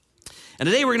And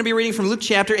today we're going to be reading from Luke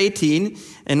chapter 18,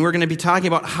 and we're going to be talking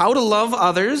about how to love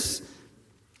others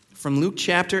from Luke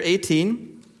chapter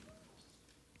 18.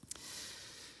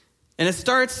 And it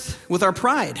starts with our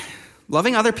pride.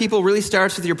 Loving other people really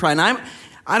starts with your pride. And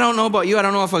I don't know about you, I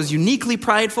don't know if I was uniquely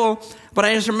prideful, but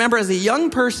I just remember as a young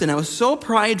person, I was so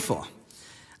prideful.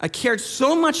 I cared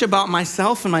so much about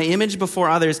myself and my image before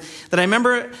others that I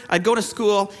remember I'd go to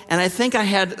school and I think I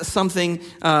had something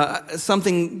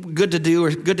good to do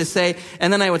or good to say,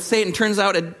 and then I would say it and turns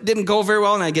out it didn't go very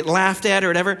well and I'd get laughed at or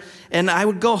whatever, and I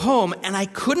would go home and I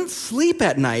couldn't sleep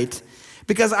at night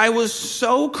because I was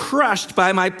so crushed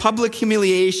by my public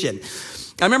humiliation.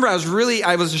 I remember I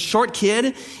was a short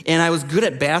kid, and I was good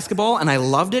at basketball, and I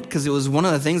loved it because it was one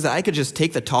of the things that I could just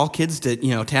take the tall kids to,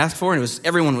 task for, and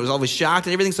everyone was always shocked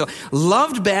and everything, so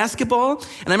loved basketball.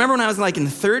 And I remember when I was in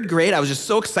third grade, I was just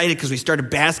so excited because we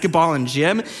started basketball in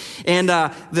gym, and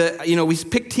we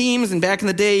picked teams, and back in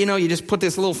the day, you just put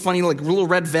this little funny, little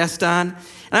red vest on,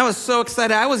 and I was so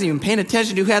excited, I wasn't even paying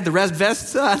attention to who had the red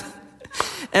vests on.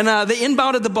 And they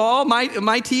inbounded the ball.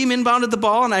 My team inbounded the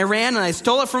ball, and I ran, and I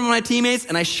stole it from my teammates,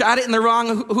 and I shot it in the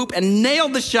wrong hoop and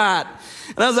nailed the shot.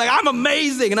 And I was like, I'm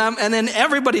amazing. And then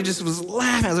everybody just was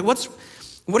laughing. I was like,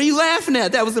 what are you laughing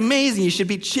at? That was amazing. You should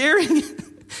be cheering.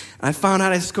 And I found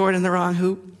out I scored in the wrong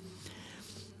hoop.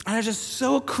 And I was just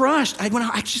so crushed. I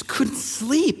just couldn't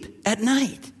sleep at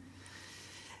night.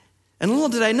 And little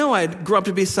did I know I'd grow up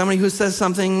to be somebody who says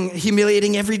something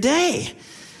humiliating every day.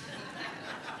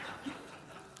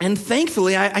 And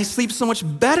thankfully, I sleep so much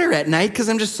better at night because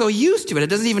I'm just so used to it. It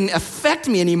doesn't even affect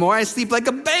me anymore. I sleep like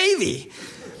a baby.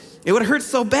 It would hurt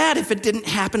so bad if it didn't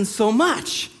happen so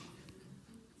much.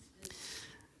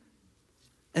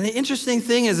 And the interesting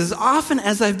thing is, as often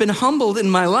as I've been humbled in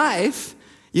my life,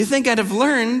 you think I'd have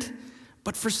learned,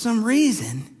 but for some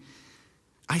reason,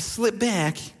 I slip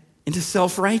back into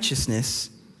self-righteousness.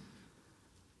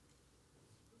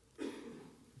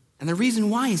 And the reason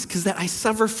why is because that I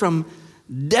suffer from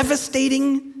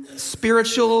devastating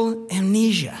spiritual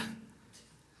amnesia.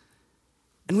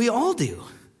 And we all do.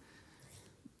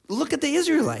 Look at the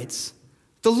Israelites.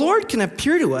 The Lord can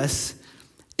appear to us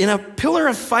in a pillar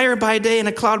of fire by day and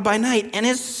a cloud by night, and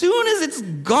as soon as it's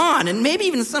gone, and maybe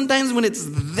even sometimes when it's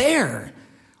there,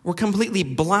 we're completely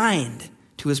blind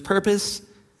to his purpose,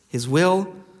 his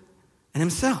will, and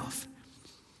himself.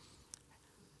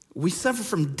 We suffer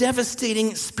from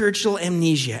devastating spiritual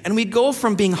amnesia, and we go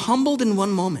from being humbled in one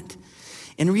moment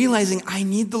and realizing I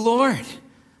need the Lord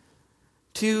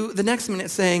to the next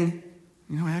minute saying,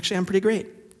 actually I'm pretty great.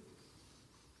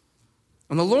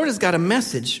 And the Lord has got a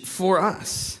message for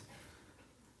us.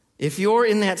 If you're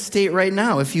in that state right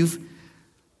now, if you've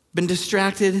been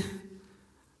distracted,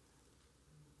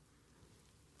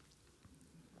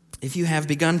 if you have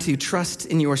begun to trust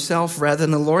in yourself rather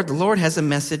than the Lord has a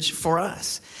message for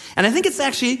us. And I think it's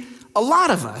actually a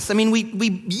lot of us. I mean, we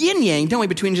yin-yang, don't we,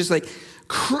 between just being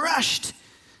crushed.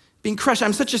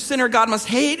 I'm such a sinner, God must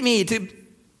hate me, to,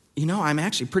 I'm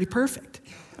actually pretty perfect.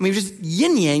 I mean, just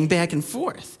yin-yang back and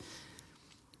forth.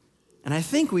 And I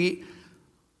think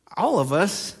all of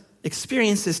us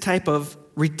experience this type of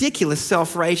ridiculous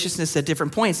self-righteousness at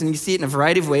different points, and you see it in a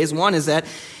variety of ways. One is that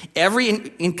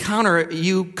every encounter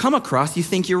you come across, you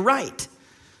think you're right.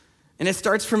 And it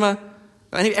starts from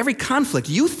every conflict.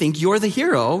 You think you're the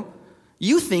hero.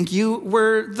 You think you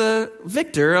were the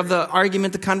victor of the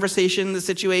argument, the conversation, the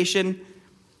situation.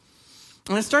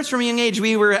 And it starts from a young age.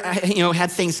 We had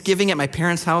Thanksgiving at my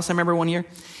parents' house, I remember one year,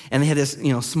 and they had this,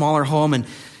 smaller home, and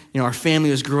our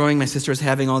family was growing. My sister was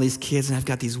having all these kids, and I've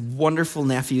got these wonderful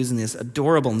nephews and this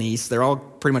adorable niece. They're all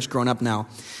pretty much grown up now.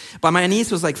 But my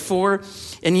niece was 4,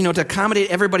 and, to accommodate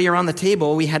everybody around the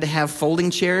table, we had to have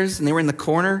folding chairs, and they were in the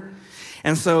corner.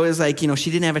 And so it was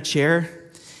she didn't have a chair,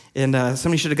 and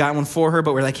somebody should have got one for her,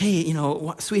 but we're like, hey,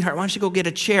 sweetheart, why don't you go get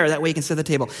a chair? That way you can sit at the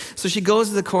table. So she goes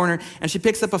to the corner, and she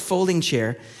picks up a folding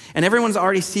chair, and everyone's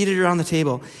already seated around the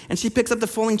table. And she picks up the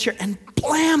folding chair, and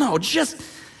blammo,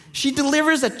 she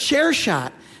delivers a chair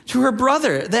shot to her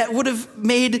brother that would have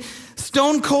made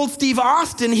Stone Cold Steve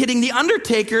Austin hitting The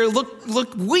Undertaker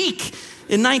look weak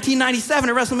in 1997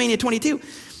 at WrestleMania 22.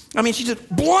 I mean, she just,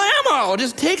 blammo,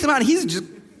 just takes him out, and he's just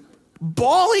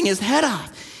bawling his head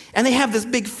off. And they have this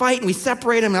big fight, and we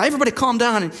separate them, and everybody calm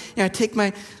down. And I take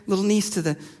my little niece to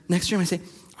the next room, and I say,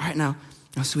 all right, now,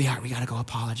 sweetheart, we got to go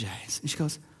apologize. And she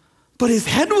goes, but his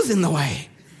head was in the way.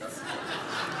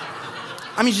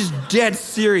 I mean, just dead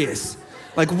serious.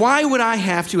 Why would I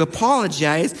have to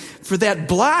apologize for that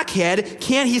blockhead?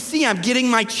 Can't he see I'm getting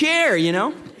my chair,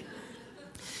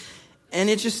 And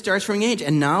it just starts from an age.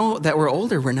 And now that we're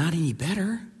older, we're not any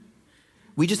better.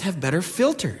 We just have better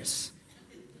filters.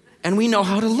 and we know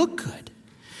how to look good.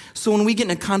 So when we get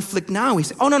in a conflict now, we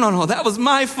say, oh, no, that was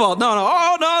my fault. No,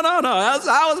 oh, no,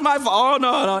 that was my fault.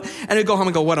 Oh, no. And we go home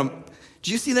and go,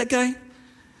 did you see that guy?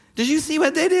 Did you see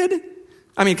what they did?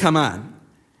 I mean, come on.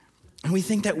 And we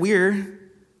think that we're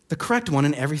the correct one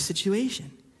in every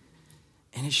situation.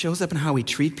 And it shows up in how we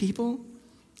treat people.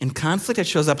 In conflict, it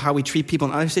shows up how we treat people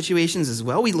in other situations as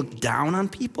well. We look down on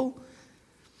people.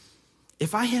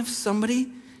 If I have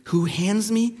somebody who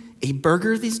hands me a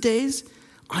burger these days,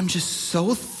 I'm just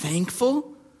so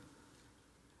thankful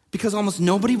because almost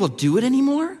nobody will do it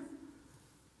anymore.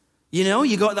 You know,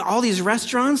 you go to all these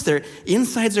restaurants, their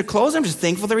insides are closed. I'm just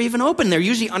thankful they're even open. They're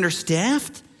usually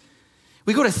understaffed.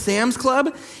 We go to Sam's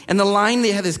Club, and the line,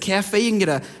 they have this cafe. You can get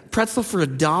a pretzel for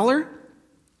 $1.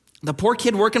 The poor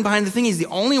kid working behind the thing, he's the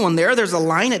only one there. There's a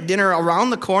line at dinner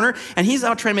around the corner, and he's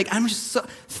out trying to I'm just so,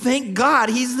 thank God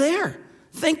he's there.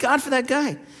 Thank God for that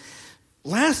guy.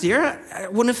 Last year, I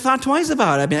wouldn't have thought twice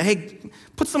about it. I mean, hey,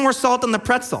 put some more salt on the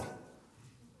pretzel.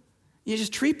 You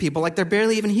just treat people like they're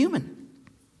barely even human.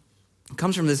 It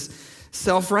comes from this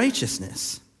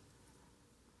self-righteousness.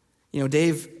 You know,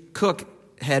 Dave Cook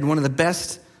had one of the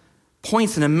best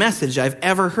points in a message I've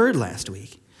ever heard last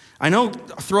week. I know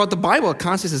throughout the Bible, it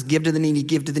constantly says, give to the needy,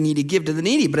 give to the needy, give to the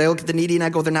needy. But I look at the needy and I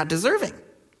go, they're not deserving.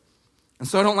 And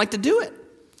so I don't like to do it.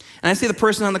 And I see the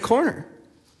person on the corner.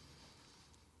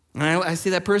 And I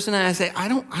see that person and I say, I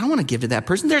don't want to give to that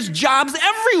person. There's jobs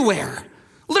everywhere.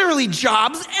 Literally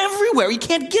jobs everywhere. You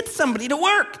can't get somebody to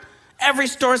work. Every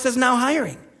store says now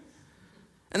hiring.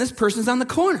 And this person's on the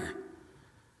corner.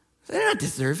 They're not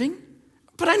deserving.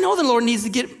 But I know the Lord needs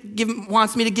to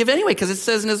wants me to give anyway because it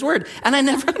says in his word. And I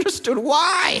never understood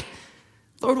why.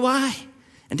 Lord, why?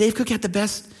 And Dave Cook had the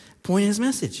best point in his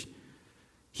message.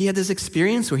 He had this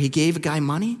experience where he gave a guy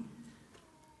money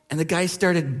and the guy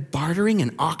started bartering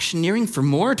and auctioneering for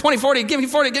more. 20, 40, give me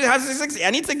 40, give me 60.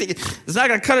 I need 60. It's not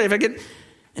going to cut it if I get...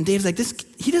 And Dave's like,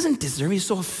 he doesn't deserve me. He's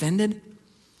so offended.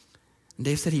 And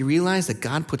Dave said he realized that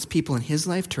God puts people in his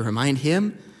life to remind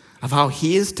him of how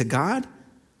he is to God.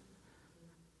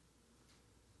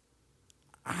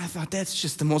 I thought that's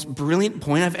just the most brilliant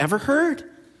point I've ever heard.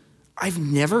 I've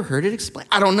never heard it explained.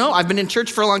 I don't know. I've been in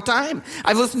church for a long time.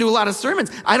 I've listened to a lot of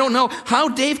sermons. I don't know how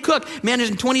Dave Cook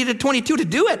managed in 20 to 22 to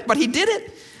do it, but he did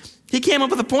it. He came up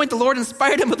with a point. The Lord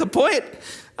inspired him with a point.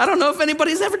 I don't know if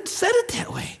anybody's ever said it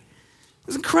that way. It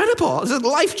was incredible. It was a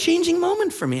life-changing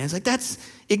moment for me. I was like, that's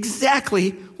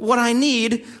exactly what I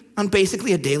need on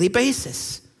basically a daily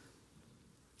basis.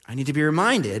 I need to be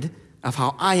reminded of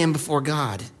how I am before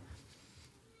God.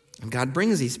 And God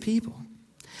brings these people.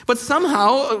 But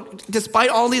somehow, despite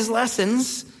all these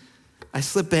lessons, I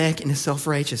slip back into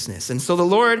self-righteousness. And so the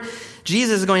Lord,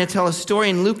 Jesus, is going to tell a story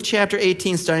in Luke chapter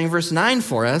 18, starting verse 9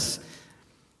 for us.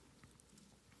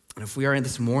 And if we are in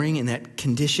this morning in that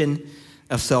condition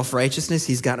of self-righteousness,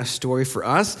 he's got a story for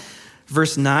us.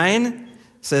 Verse 9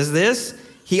 says this,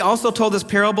 he also told this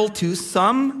parable to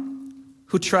some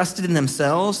who trusted in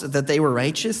themselves that they were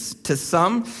righteous. To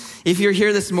some, if you're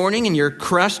here this morning and you're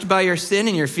crushed by your sin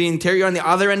and you're feeling terrible, you're on the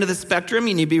other end of the spectrum,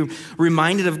 you need to be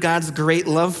reminded of God's great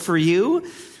love for you.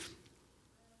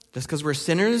 Just because we're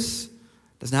sinners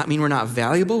does not mean we're not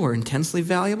valuable. We're intensely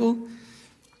valuable.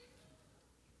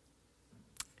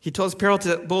 He told his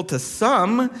parable to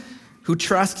some who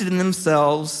trusted in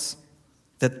themselves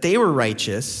that they were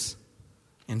righteous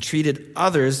and treated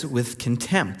others with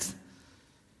contempt.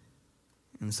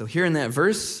 And so here in that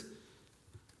verse,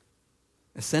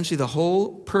 essentially the whole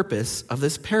purpose of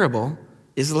this parable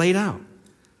is laid out.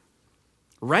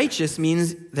 Righteous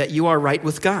means that you are right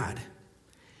with God.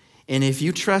 And if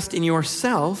you trust in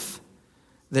yourself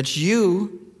that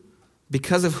you,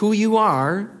 because of who you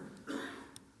are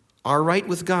right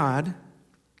with God,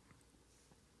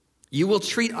 you will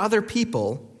treat other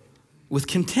people with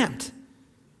contempt,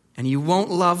 and you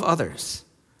won't love others.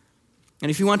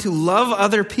 And if you want to love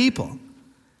other people,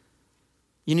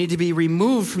 you need to be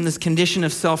removed from this condition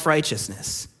of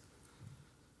self-righteousness.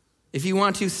 If you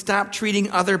want to stop treating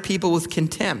other people with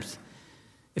contempt,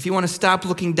 if you want to stop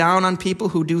looking down on people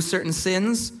who do certain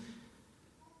sins,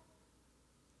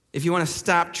 if you want to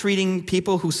stop treating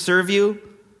people who serve you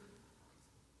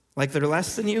like they're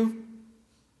less than you,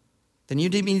 then you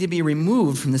need to be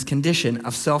removed from this condition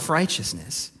of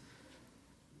self-righteousness.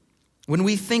 When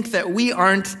we think that we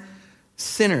aren't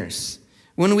sinners,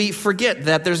 when we forget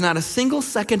that there's not a single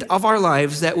second of our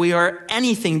lives that we are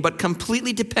anything but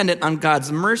completely dependent on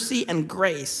God's mercy and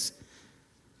grace,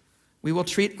 we will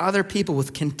treat other people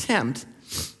with contempt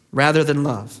rather than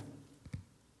love.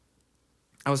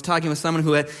 I was talking with someone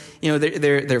who had,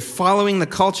 they're following the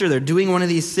culture. They're doing one of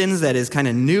these sins that is kind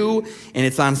of new, and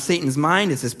it's on Satan's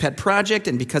mind. It's his pet project,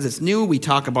 and because it's new, we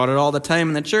talk about it all the time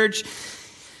in the church.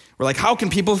 We're like, how can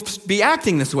people be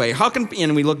acting this way?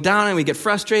 And we look down and we get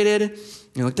frustrated.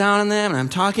 We look down on them, and I'm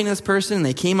talking to this person, and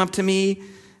they came up to me.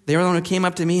 They were the one who came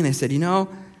up to me, and they said,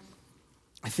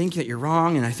 I think that you're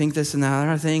wrong, and I think this and that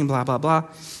other thing, blah, blah, blah.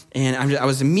 And I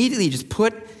was immediately just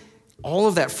put all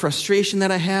of that frustration that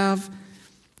I have,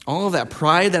 all of that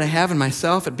pride that I have in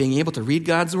myself at being able to read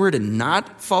God's word and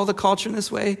not follow the culture in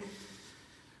this way,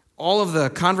 all of the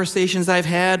conversations I've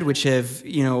had which have,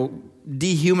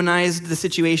 dehumanized the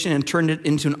situation and turned it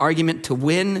into an argument to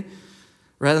win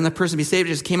rather than the person be saved.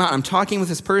 It just came out. I'm talking with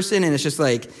this person, and it's just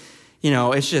like,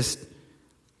 it's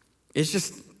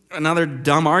just another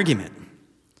dumb argument.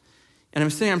 And I'm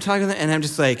talking to them, and I'm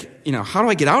just like, how do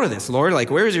I get out of this, Lord?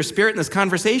 Like, where is your spirit in this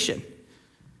conversation?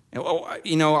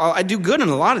 I do good in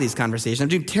a lot of these conversations. I'm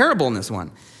doing terrible in this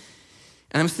one.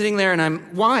 And I'm sitting there,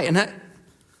 and why? And it's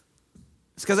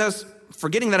because I was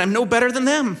forgetting that I'm no better than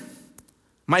them.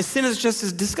 My sin is just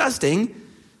as disgusting.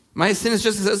 My sin is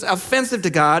just as offensive to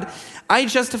God. I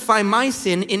justify my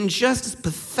sin in just as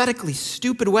pathetically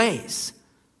stupid ways.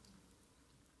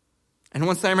 And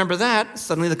once I remember that,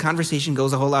 suddenly the conversation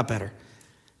goes a whole lot better.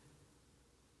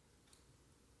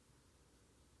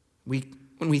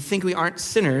 When we think we aren't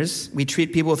sinners, we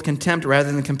treat people with contempt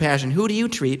rather than compassion. Who do you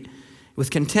treat with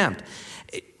contempt?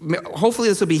 Hopefully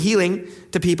this will be healing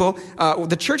to people.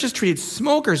 The church has treated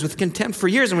smokers with contempt for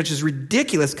years, and which is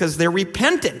ridiculous because they're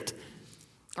repentant.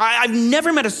 I've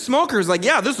never met a smoker who's like,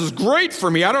 yeah, this is great for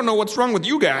me. I don't know what's wrong with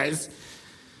you guys.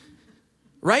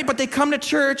 Right? But they come to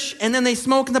church, and then they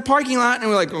smoke in the parking lot, and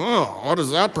we're like, oh, what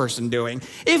is that person doing?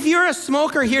 If you're a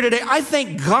smoker here today, I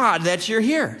thank God that you're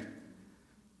here.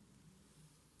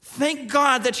 Thank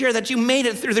God that you're here, that you made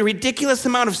it through the ridiculous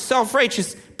amount of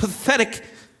self-righteous, pathetic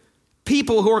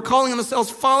people who are calling themselves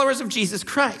followers of Jesus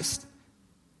Christ.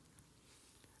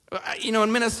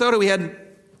 In Minnesota, we had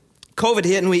COVID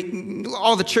hit, and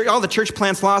all the church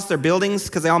plants lost their buildings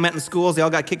because they all met in schools. They all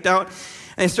got kicked out,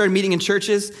 and they started meeting in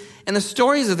churches. And the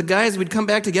stories of the guys would come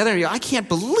back together and go, I can't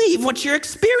believe what you're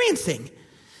experiencing.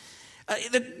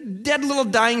 The dead little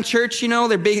dying church,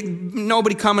 they're big,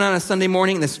 nobody coming on a Sunday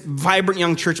morning. This vibrant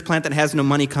young church plant that has no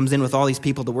money comes in with all these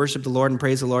people to worship the Lord and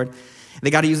praise the Lord. They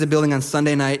got to use the building on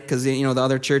Sunday night because, the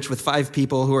other church with 5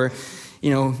 people who are,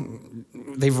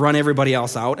 they've run everybody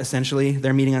else out, essentially.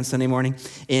 They're meeting on Sunday morning.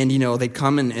 And, they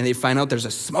come and they find out there's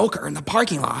a smoker in the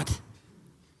parking lot.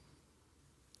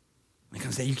 They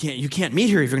come say, you can't meet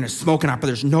here if you're going to smoke but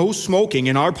there's no smoking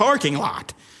in our parking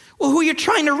lot. Well, who are you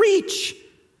trying to reach?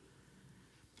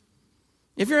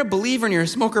 If you're a believer and you're a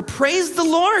smoker, praise the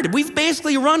Lord. We've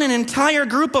basically run an entire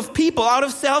group of people out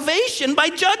of salvation by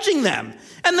judging them.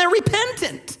 And they're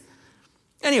repentant.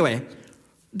 Anyway,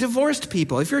 divorced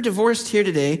people. If you're divorced here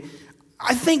today,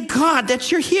 I thank God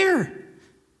that you're here.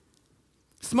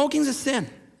 Smoking's a sin.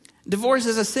 Divorce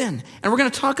is a sin. And we're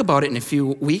going to talk about it in a few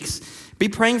weeks. Be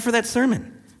praying for that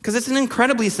sermon. Because it's an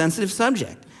incredibly sensitive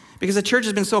subject. Because the church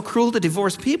has been so cruel to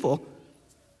divorced people.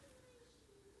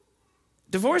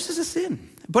 Divorce is a sin.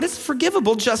 But it's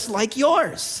forgivable just like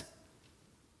yours.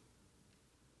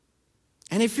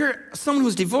 And if you're someone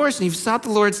who's divorced and you've sought the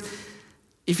Lord's,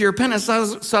 if you're repentant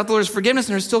and sought the Lord's forgiveness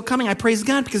and are still coming, I praise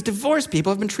God because divorced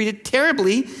people have been treated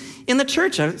terribly in the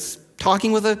church. I was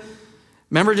talking with a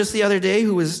member just the other day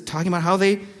who was talking about how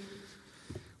they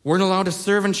weren't allowed to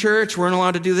serve in church, weren't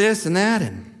allowed to do this and that.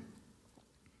 And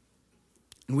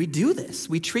we do this.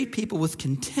 We treat people with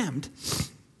contempt,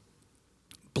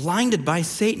 blinded by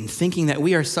Satan, thinking that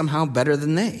we are somehow better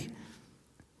than they.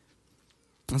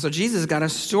 And so Jesus got a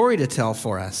story to tell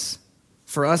for us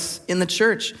in the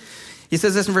church. He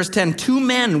says this in verse 10, 2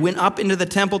 men went up into the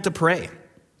temple to pray.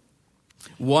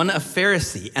 One a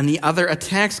Pharisee and the other a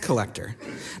tax collector.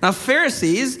 Now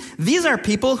Pharisees, these are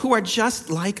people who are just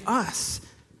like us.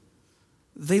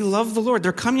 They love the Lord.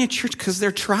 They're coming to church because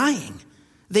they're trying.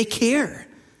 They care.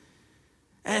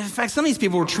 And in fact, some of these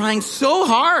people were trying so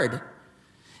hard.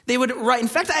 They would write, in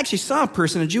fact, I actually saw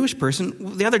a Jewish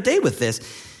person, the other day with this.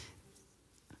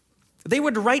 They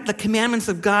would write the commandments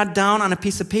of God down on a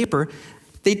piece of paper.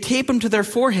 They'd tape them to their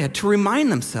forehead to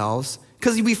remind themselves,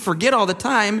 because we forget all the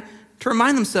time, to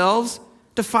remind themselves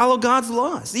to follow God's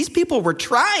laws. These people were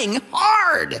trying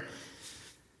hard.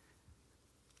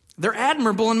 They're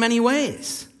admirable in many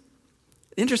ways.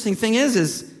 The interesting thing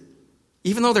is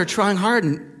even though they're trying hard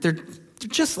and they're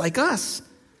just like us,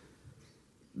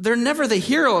 they're never the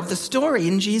hero of the story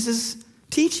in Jesus'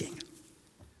 teaching.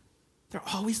 They're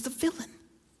always the villain.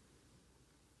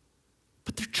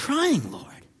 But they're trying, Lord.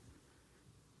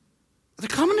 They're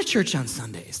coming to church on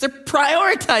Sundays. They're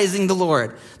prioritizing the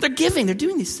Lord. They're giving. They're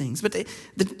doing these things. But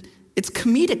it's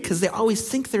comedic because they always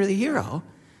think they're the hero.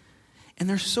 And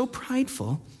they're so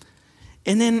prideful.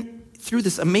 And then through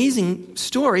this amazing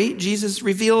story, Jesus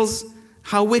reveals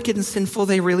how wicked and sinful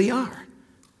they really are.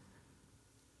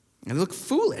 And they look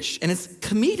foolish, and it's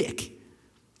comedic.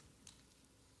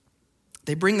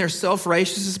 They bring their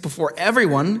self-righteousness before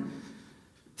everyone,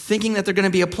 thinking that they're going to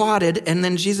be applauded, and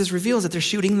then Jesus reveals that they're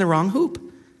shooting the wrong hoop.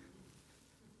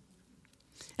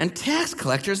 And tax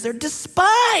collectors, they're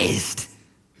despised.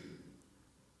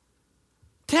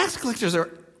 Tax collectors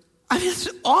it's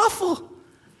awful.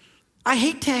 I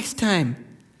hate tax time.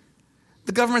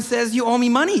 The government says, you owe me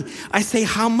money. I say,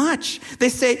 how much? They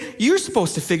say, you're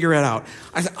supposed to figure it out.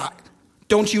 I say,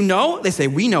 don't you know? They say,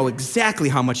 we know exactly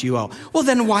how much you owe. Well,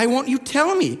 then why won't you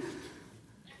tell me?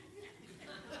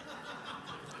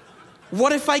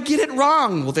 What if I get it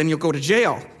wrong? Well, then you'll go to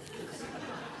jail.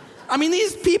 I mean,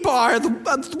 these people are the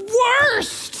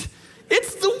worst.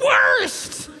 It's the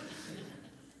worst.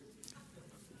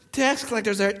 Tax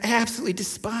collectors are absolutely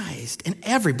despised, and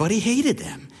everybody hated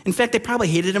them. In fact, they probably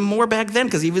hated him more back then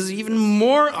because he was even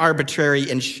more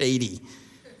arbitrary and shady.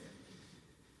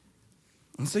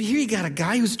 And so here you got a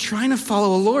guy who's trying to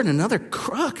follow the Lord and another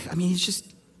crook. I mean, he's just...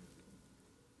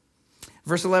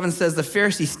 Verse 11 says, the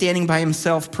Pharisee standing by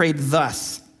himself prayed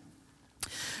thus,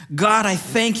 God, I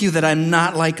thank you that I'm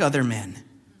not like other men,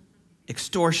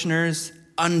 extortioners,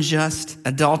 unjust,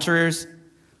 adulterers,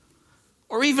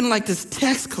 or even like this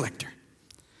tax collector.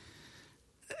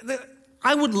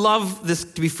 I would love this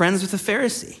to be friends with a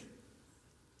Pharisee.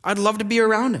 I'd love to be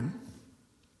around him.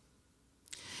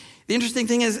 The interesting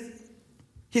thing is,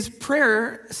 his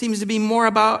prayer seems to be more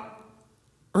about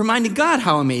reminding God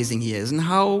how amazing he is and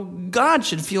how God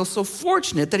should feel so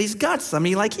fortunate that he's got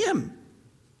somebody like him.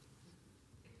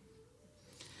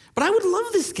 But I would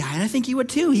love this guy, and I think you would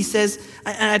too. He says,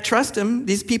 and I trust him.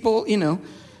 These people,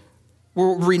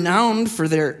 were renowned for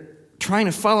their trying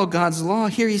to follow God's law.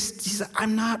 Here he says,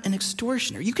 I'm not an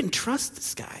extortioner. You can trust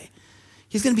this guy.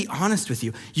 He's going to be honest with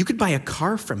you. You could buy a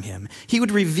car from him. He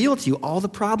would reveal to you all the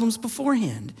problems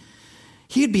beforehand.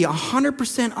 He'd be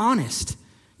 100% honest.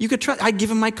 You could trust. I'd give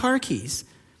him my car keys.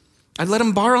 I'd let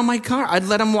him borrow my car. I'd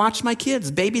let him watch my kids,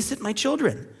 babysit my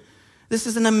children. This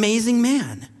is an amazing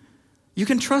man. You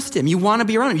can trust him. You want to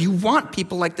be around him. You want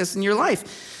people like this in your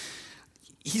life.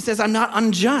 He says, I'm not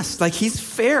unjust. Like, he's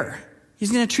fair.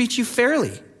 He's going to treat you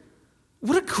fairly.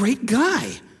 What a great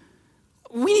guy.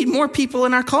 We need more people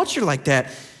in our culture like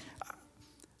that.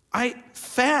 I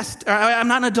fast. I'm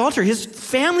not an adulterer. His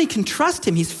family can trust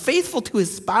him. He's faithful to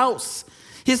his spouse.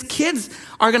 His kids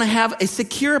are going to have a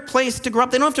secure place to grow up.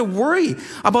 They don't have to worry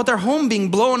about their home being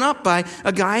blown up by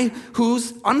a guy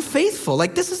who's unfaithful.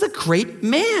 Like, this is a great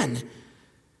man.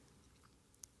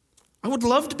 I would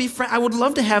love to be I would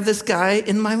love to have this guy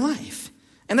in my life.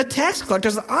 And the tax collector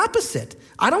is the opposite.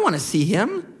 I don't want to see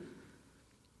him.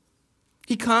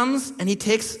 He comes and he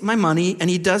takes my money, and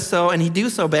he does so, and he do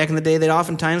so back in the day. They'd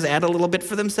oftentimes add a little bit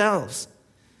for themselves.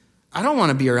 I don't want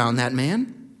to be around that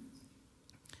man.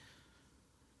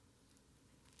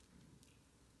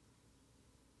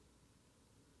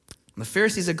 The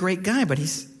Pharisee's a great guy, but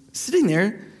he's sitting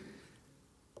there.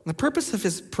 The purpose of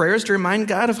his prayer is to remind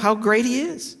God of how great he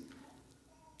is.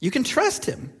 You can trust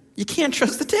him. You can't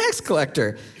trust the tax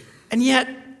collector. And yet,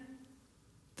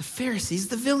 the Pharisee's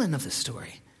the villain of the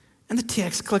story, and the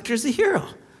tax collector's the hero.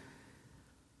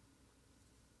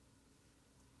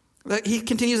 He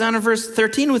continues on in verse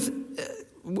 13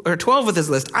 or 12 with his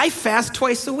list. I fast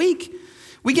twice a week.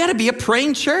 We got to be a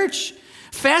praying church.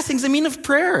 Fasting's a mean of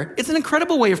prayer. It's an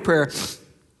incredible way of prayer.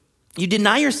 You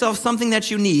deny yourself something that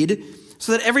you need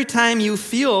so that every time you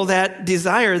feel that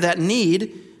desire, that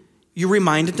need, you're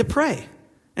reminded to pray.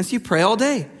 And so you pray all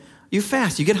day. You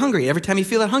fast. You get hungry. Every time you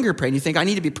feel that hunger, pray. And you think, I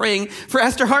need to be praying for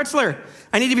Esther Hartzler.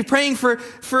 I need to be praying for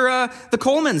the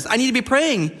Colemans. I need to be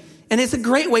praying. And it's a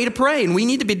great way to pray. And we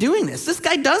need to be doing this. This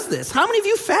guy does this. How many of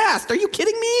you fast? Are you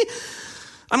kidding me?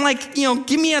 I'm like,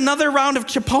 give me another round of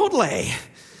Chipotle.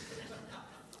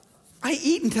 I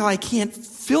eat until I can't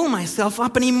fill myself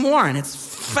up anymore, and it's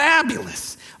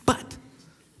fabulous. But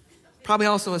probably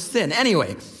also a sin.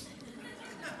 Anyway,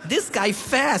 this guy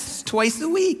fasts twice a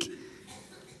week.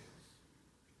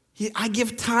 I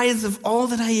give tithes of all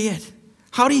that I eat.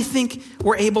 How do you think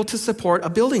we're able to support a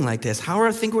building like this? How do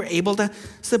I think we're able to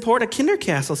support a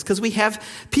Kindercastle? It's because we have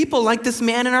people like this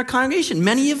man in our congregation,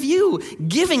 many of you,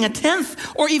 giving a tenth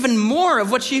or even more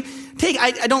of what you take.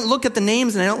 I don't look at the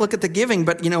names and I don't look at the giving,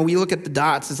 but, we look at the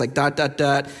dots. It's like ...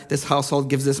 This household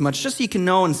gives this much, just so you can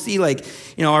know and see,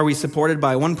 are we supported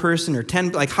by one person or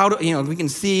 10? Like, how do, we can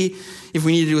see if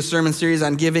we need to do a sermon series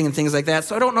on giving and things like that.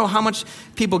 So I don't know how much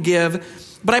people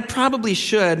give, but I probably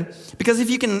should, because if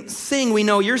you can sing, we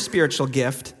know your spiritual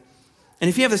gift. And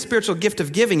if you have the spiritual gift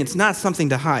of giving, it's not something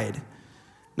to hide.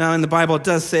 Now, in the Bible, it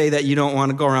does say that you don't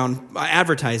want to go around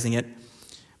advertising it.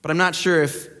 But I'm not sure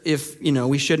if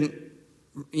we shouldn't,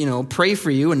 pray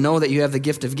for you and know that you have the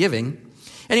gift of giving.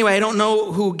 Anyway, I don't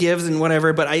know who gives and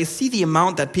whatever, but I see the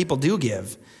amount that people do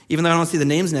give, even though I don't see the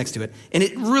names next to it. And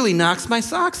it really knocks my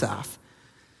socks off.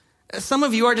 Some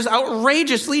of you are just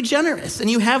outrageously generous, and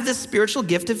you have this spiritual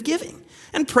gift of giving.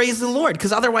 And praise the Lord,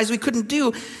 because otherwise we couldn't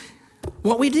do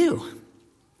what we do.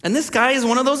 And this guy is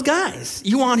one of those guys.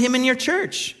 You want him in your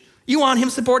church. You want him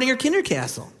supporting your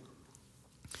Kindercastle.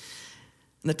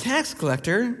 And the tax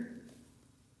collector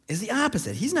is the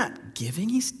opposite. He's not giving,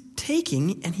 he's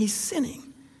taking, and he's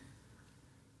sinning.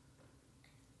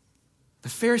 The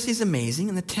Pharisee's amazing,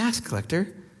 and the tax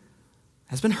collector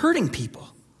has been hurting people.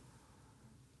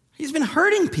 He's been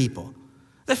hurting people.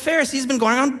 The Pharisee's been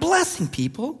going around blessing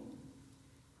people.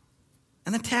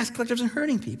 And the tax collector's been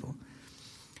hurting people.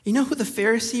 You know who the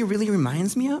Pharisee really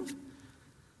reminds me of?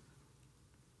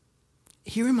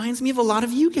 He reminds me of a lot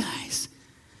of you guys.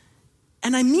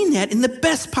 And I mean that in the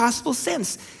best possible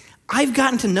sense. I've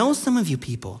gotten to know some of you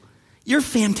people. You're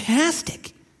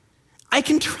fantastic. I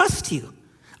can trust you.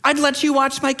 I'd let you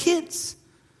watch my kids.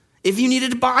 If you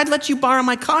needed to I'd let you borrow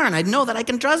my car, and I'd know that I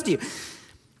can trust you.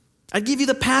 I'd give you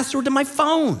the password to my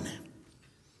phone.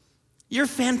 You're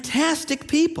fantastic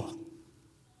people.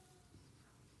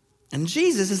 And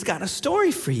Jesus has got a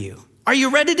story for you. Are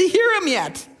you ready to hear him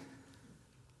yet?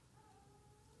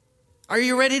 Are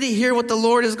you ready to hear what the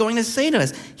Lord is going to say to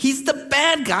us? He's the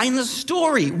bad guy in the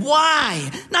story.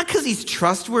 Why? Not because he's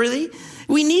trustworthy.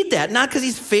 We need that. Not because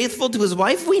he's faithful to his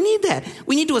wife. We need that.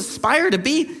 We need to aspire to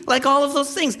be like all of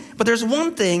those things. But there's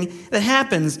one thing that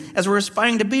happens as we're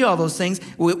aspiring to be all those things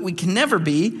we can never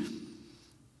be.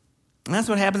 And that's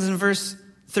what happens in verse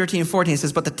 13 and 14. It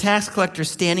says, "But the tax collector,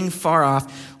 standing far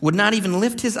off, would not even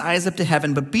lift his eyes up to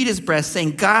heaven, but beat his breast,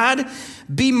 saying, 'God,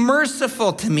 be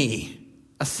merciful to me,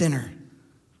 a sinner.'"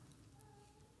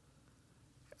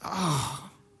 Oh,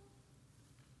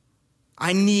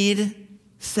 I need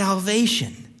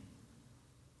salvation.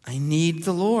 I need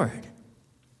the Lord.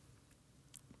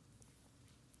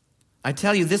 I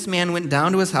tell you, this man went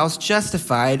down to his house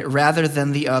justified rather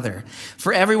than the other.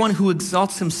 For everyone who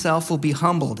exalts himself will be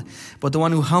humbled, but the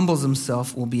one who humbles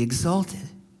himself will be exalted.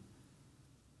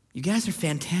 You guys are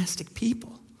fantastic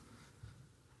people.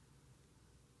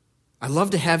 I love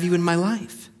to have you in my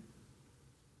life.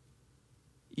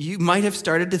 You might have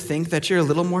started to think that you're a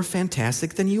little more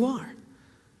fantastic than you are.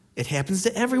 It happens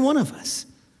to every one of us.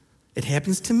 It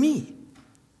happens to me.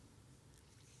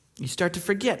 You start to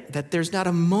forget that there's not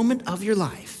a moment of your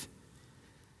life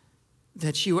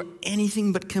that you are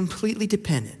anything but completely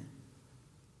dependent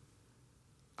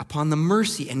upon the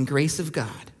mercy and grace of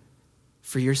God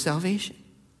for your salvation.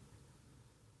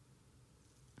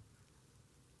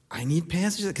 I need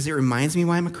passages because it reminds me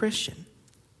why I'm a Christian.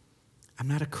 I'm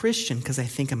not a Christian because I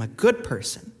think I'm a good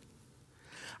person.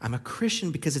 I'm a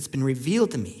Christian because it's been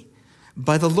revealed to me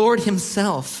by the Lord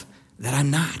himself that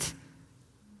I'm not.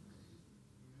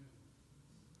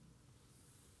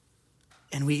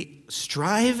 And we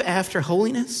strive after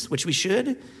holiness, which we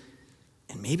should,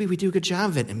 and maybe we do a good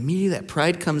job of it. And immediately that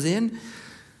pride comes in.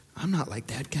 I'm not like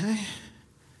that guy.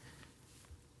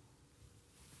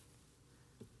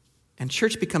 And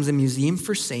church becomes a museum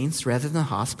for saints rather than a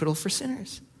hospital for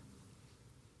sinners.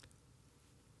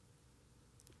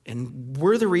 And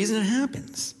we're the reason it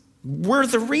happens. We're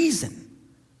the reason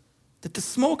that the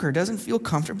smoker doesn't feel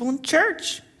comfortable in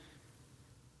church.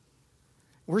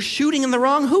 We're shooting in the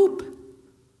wrong hoop.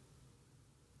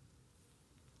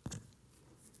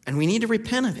 And we need to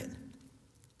repent of it.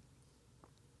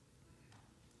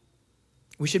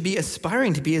 We should be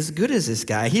aspiring to be as good as this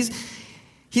guy. He's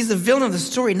the villain of the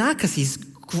story, not because he's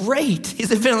great. He's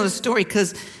the villain of the story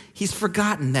because he's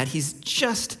forgotten that he's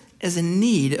just as in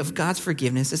need of God's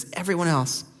forgiveness as everyone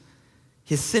else.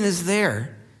 His sin is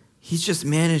there. He's just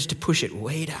managed to push it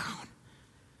way down.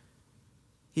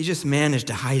 He just managed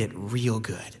to hide it real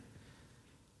good.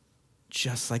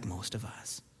 Just like most of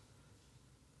us.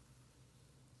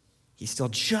 He's still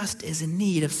just as in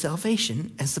need of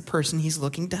salvation as the person he's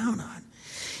looking down on.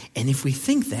 And if we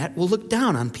think that, we'll look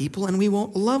down on people and we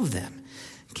won't love them.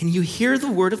 Can you hear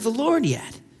the word of the Lord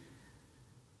yet?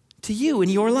 To you in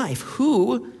your life,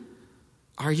 who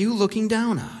are you looking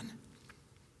down on?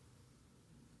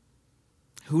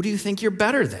 Who do you think you're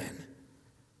better than?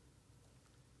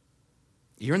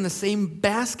 You're in the same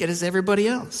basket as everybody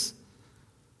else.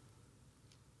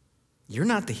 You're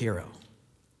not the hero.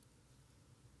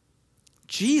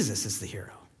 Jesus is the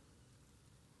hero.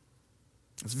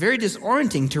 It's very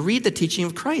disorienting to read the teaching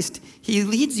of Christ. He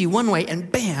leads you one way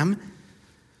and bam,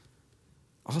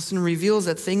 all of a sudden reveals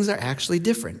that things are actually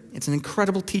different. It's an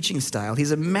incredible teaching style.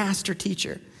 He's a master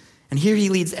teacher. And here he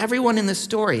leads everyone in the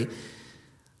story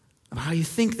of how you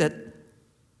think that,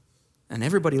 and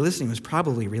everybody listening was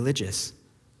probably religious,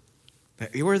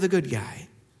 that you were the good guy.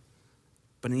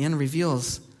 But in the end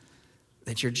reveals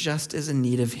that you're just as in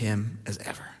need of him as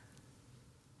ever.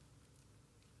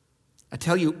 I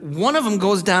tell you, one of them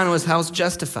goes down to his house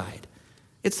justified.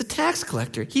 It's the tax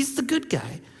collector. He's the good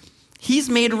guy. He's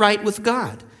made right with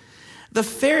God. The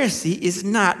Pharisee is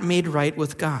not made right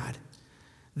with God.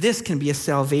 This can be a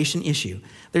salvation issue.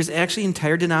 There's actually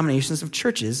entire denominations of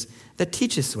churches that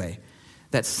teach this way.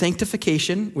 That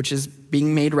sanctification, which is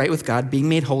being made right with God, being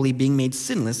made holy, being made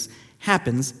sinless,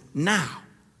 happens now.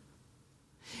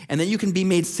 And that you can be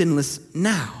made sinless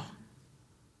now.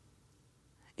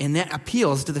 And that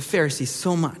appeals to the Pharisee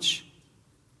so much.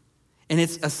 And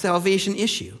it's a salvation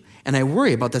issue. And I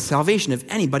worry about the salvation of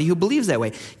anybody who believes that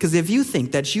way. Because if you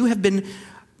think that you have been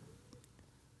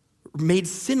made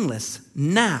sinless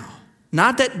now,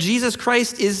 not that Jesus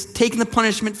Christ is taking the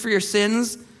punishment for your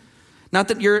sins, not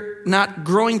that you're not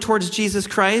growing towards Jesus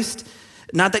Christ,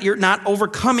 not that you're not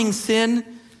overcoming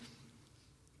sin,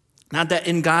 not that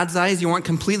in God's eyes you aren't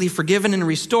completely forgiven and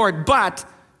restored, but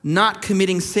not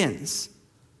committing sins.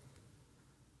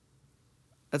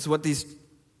 That's what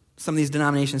some of these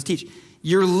denominations teach.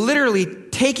 You're literally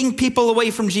taking people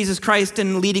away from Jesus Christ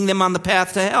and leading them on the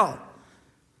path to hell.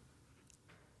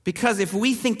 Because if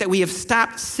we think that we have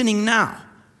stopped sinning now,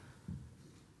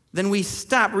 then we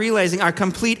stop realizing our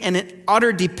complete and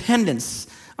utter dependence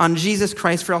on Jesus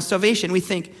Christ for our salvation. We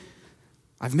think,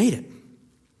 I've made it.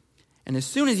 And as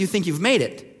soon as you think you've made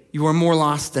it, you are more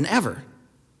lost than ever.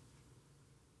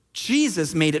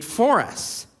 Jesus made it for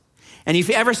us. And if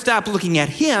you ever stop looking at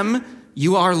him,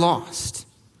 you are lost.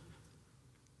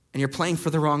 And you're playing for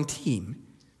the wrong team,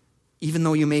 even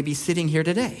though you may be sitting here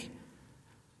today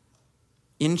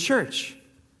in church.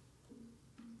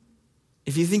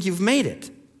 If you think you've made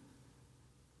it,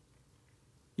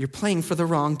 you're playing for the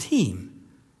wrong team.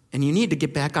 And you need to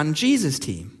get back on Jesus'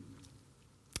 team.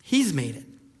 He's made it.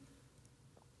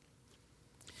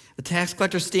 The tax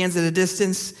collector stands at a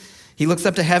distance. He looks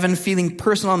up to heaven, feeling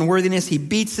personal unworthiness. He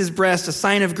beats his breast, a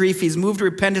sign of grief. He's moved to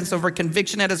repentance over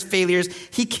conviction at his failures.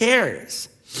 He cares.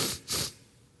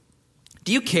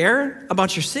 Do you care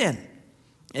about your sin?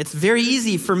 It's very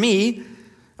easy for me.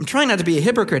 I'm trying not to be a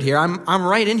hypocrite here. I'm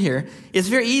right in here. It's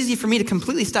very easy for me to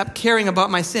completely stop caring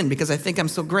about my sin because I think I'm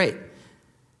so great.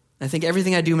 I think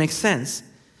everything I do makes sense.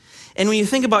 And when you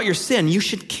think about your sin, you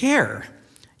should care.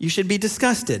 You should be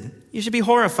disgusted. You should be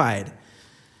horrified.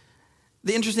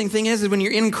 The interesting thing is when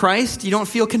you're in Christ, you don't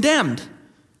feel condemned.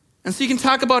 And so you can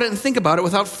talk about it and think about it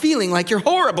without feeling like you're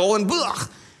horrible and blah.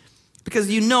 Because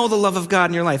you know the love of God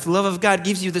in your life. The love of God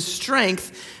gives you the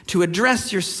strength to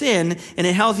address your sin in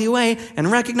a healthy way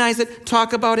and recognize it,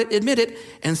 talk about it, admit it,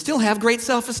 and still have great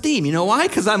self-esteem. You know why?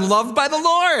 Because I'm loved by the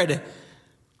Lord.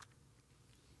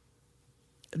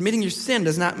 Admitting your sin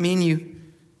does not mean you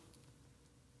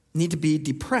need to be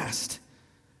depressed.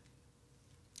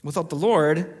 Without the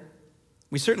Lord,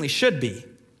 we certainly should be.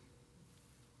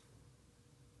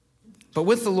 But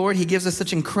with the Lord, he gives us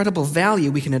such incredible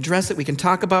value. We can address it. We can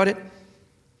talk about it.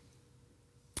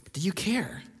 Do you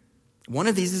care? One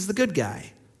of these is the good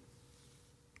guy.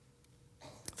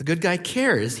 The good guy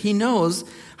cares. He knows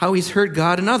how he's hurt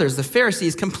God and others. The Pharisee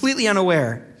is completely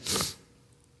unaware.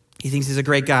 He thinks he's a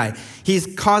great guy.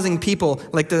 He's causing people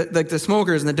like the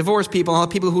smokers and the divorced people, all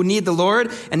the people who need the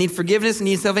Lord and need forgiveness and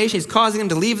need salvation. He's causing them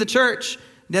to leave the church.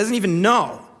 He doesn't even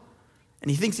know. And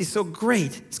he thinks he's so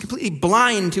great. He's completely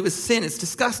blind to his sin. It's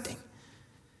disgusting.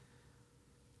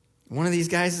 One of these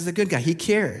guys is a good guy. He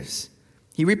cares.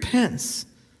 He repents.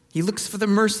 He looks for the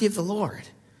mercy of the Lord.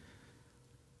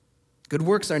 Good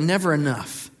works are never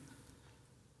enough.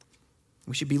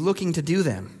 We should be looking to do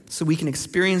them so we can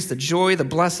experience the joy, the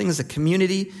blessings, the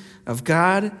community of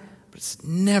God. But it's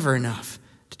never enough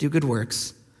to do good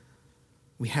works.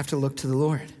 We have to look to the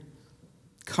Lord,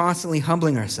 constantly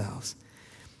humbling ourselves.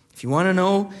 If you want to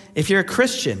know if you're a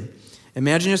Christian,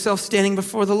 imagine yourself standing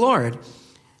before the Lord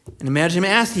And imagine him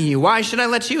asking you, why should I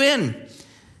let you in?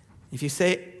 If you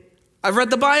say, I've read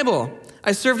the Bible.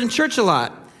 I served in church a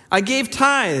lot. I gave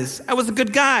tithes. I was a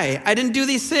good guy. I didn't do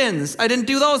these sins. I didn't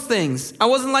do those things. I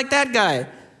wasn't like that guy.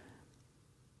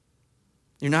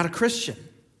 You're not a Christian.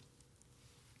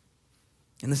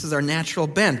 And this is our natural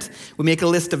bent. We make a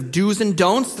list of do's and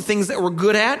don'ts, the things that we're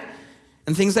good at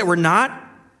and things that we're not.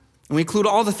 And we include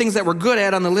all the things that we're good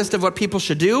at on the list of what people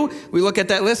should do. We look at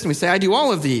that list and we say, I do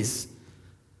all of these.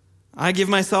 I give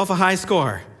myself a high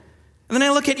score. And then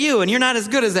I look at you, and you're not as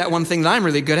good as that one thing that I'm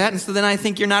really good at, and so then I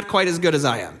think you're not quite as good as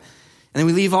I am. And then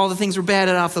we leave all the things we're bad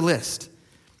at off the list.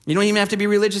 You don't even have to be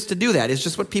religious to do that. It's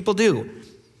just what people do.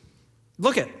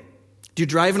 Look at, do you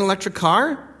drive an electric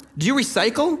car? Do you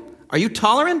recycle? Are you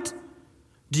tolerant?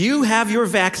 Do you have your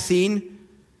vaccine?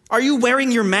 Are you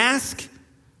wearing your mask?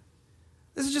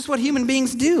 This is just what human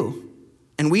beings do.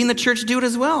 And we in the church do it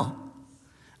as well.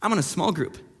 I'm in a small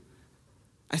group.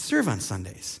 I serve on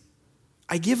Sundays.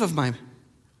 I give of my...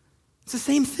 It's the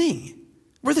same thing.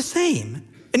 We're the same.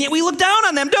 And yet we look down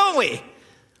on them, don't we?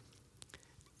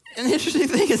 And the interesting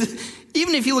thing is,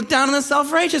 even if you look down on the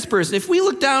self-righteous person, if we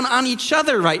look down on each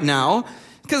other right now,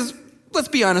 because let's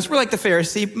be honest, we're like the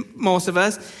Pharisee, most of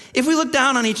us. If we look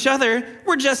down on each other,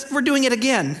 we're doing it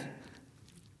again.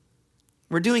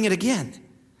 We're doing it again.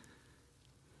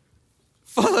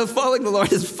 Following the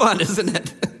Lord is fun, isn't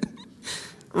it?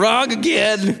 Wrong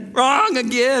again, wrong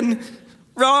again,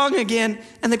 wrong again.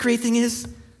 And the great thing is,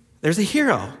 there's a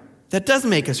hero that does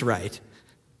make us right.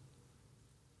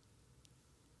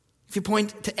 If you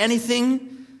point to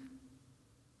anything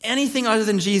other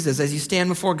than Jesus as you stand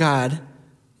before God,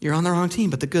 you're on the wrong team.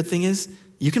 But the good thing is,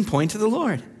 you can point to the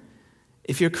Lord.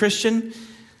 If you're a Christian,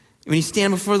 when you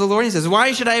stand before the Lord, he says,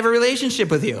 why should I have a relationship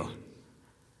with you?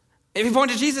 If you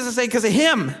point to Jesus and say, because of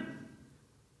him,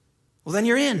 well, then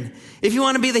you're in. If you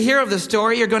want to be the hero of the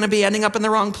story, you're going to be ending up in the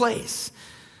wrong place.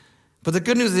 But the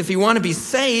good news is if you want to be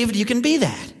saved, you can be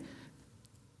that.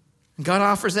 And God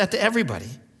offers that to everybody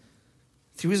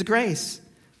through his grace.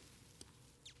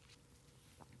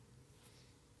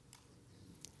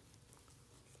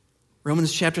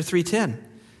 Romans chapter 3:10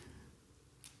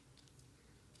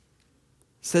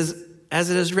 says, as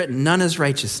it is written, none is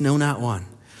righteous, no, not one.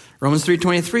 Romans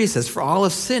 3:23 says, for all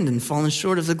have sinned and fallen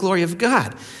short of the glory of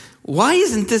God. Why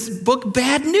isn't this book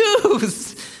bad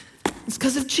news? It's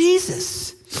because of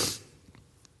Jesus.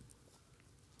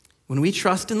 When we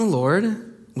trust in the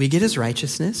Lord, we get his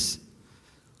righteousness.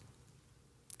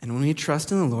 And when we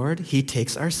trust in the Lord, he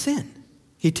takes our sin.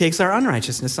 He takes our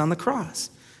unrighteousness on the cross.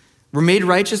 We're made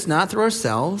righteous not through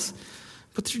ourselves,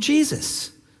 but through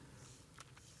Jesus.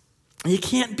 You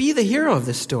can't be the hero of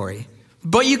this story,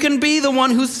 but you can be the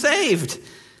one who's saved.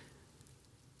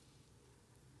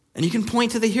 And you can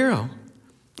point to the hero.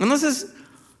 And this is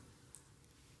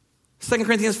 2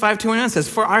 Corinthians 5:21 says,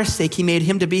 for our sake he made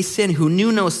him to be sin who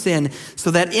knew no sin,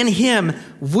 so that in him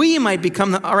we might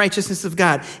become the righteousness of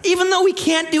God. Even though we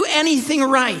can't do anything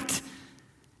right,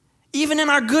 even in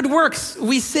our good works,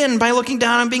 we sin by looking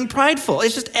down and being prideful.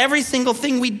 It's just every single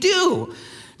thing we do,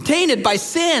 tainted by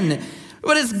sin.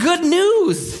 But it's good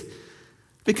news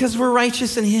because we're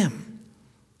righteous in him.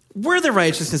 We're the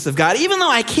righteousness of God. Even though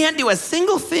I can't do a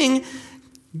single thing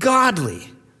godly,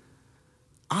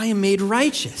 I am made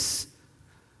righteous.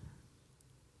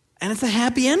 And it's a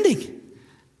happy ending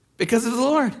because of the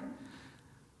Lord.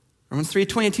 Romans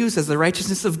 3:22 says, the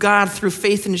righteousness of God through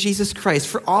faith in Jesus Christ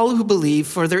for all who believe,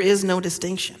 for there is no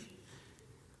distinction.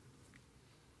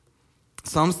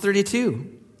 Psalms 32,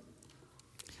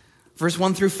 verse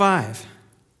 1 through 5.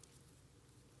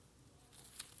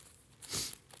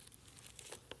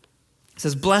 It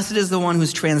says, blessed is the one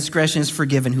whose transgression is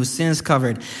forgiven, whose sin is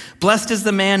covered. Blessed is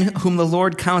the man whom the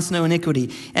Lord counts no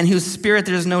iniquity, and whose spirit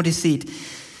there is no deceit.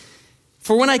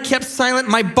 For when I kept silent,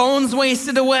 my bones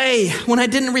wasted away. When I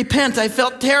didn't repent, I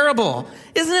felt terrible.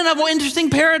 Isn't it an interesting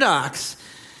paradox?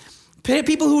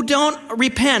 People who don't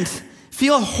repent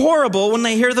feel horrible when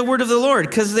they hear the word of the Lord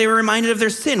because they were reminded of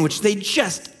their sin, which they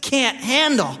just can't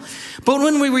handle. But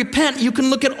when we repent, you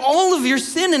can look at all of your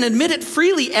sin and admit it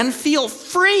freely and feel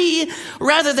free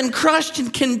rather than crushed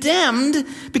and condemned,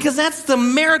 because that's the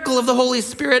miracle of the Holy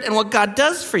Spirit and what God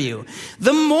does for you.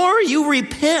 The more you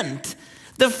repent,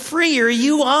 the freer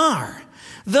you are.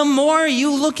 The more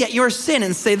you look at your sin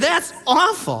and say, that's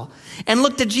awful, and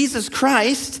look to Jesus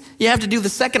Christ. You have to do the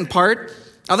second part.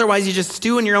 Otherwise, you just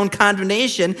stew in your own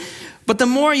condemnation. But the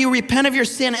more you repent of your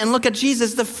sin and look at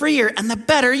Jesus, the freer and the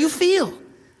better you feel.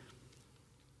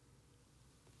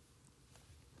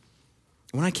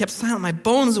 When I kept silent, my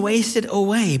bones wasted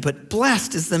away, but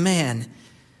blessed is the man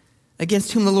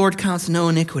against whom the Lord counts no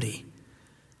iniquity.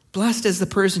 Blessed is the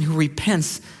person who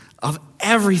repents of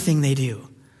everything they do.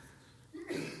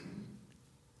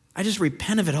 I just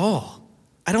repent of it all.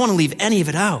 I don't want to leave any of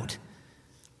it out.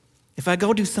 If I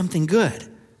go do something good,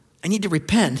 I need to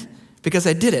repent because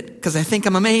I did it, because I think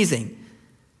I'm amazing.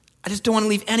 I just don't want to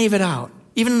leave any of it out.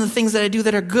 Even the things that I do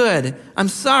that are good. I'm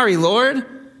sorry, Lord.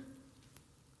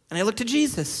 And I look to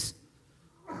Jesus.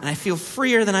 And I feel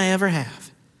freer than I ever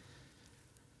have.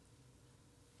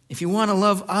 If you want to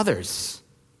love others,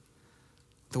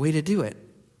 the way to do it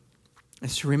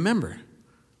is to remember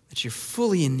that you're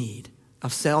fully in need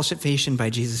of salvation by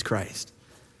Jesus Christ.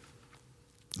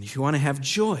 And if you want to have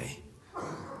joy,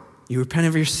 you repent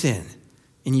of your sin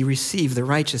and you receive the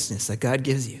righteousness that God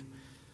gives you.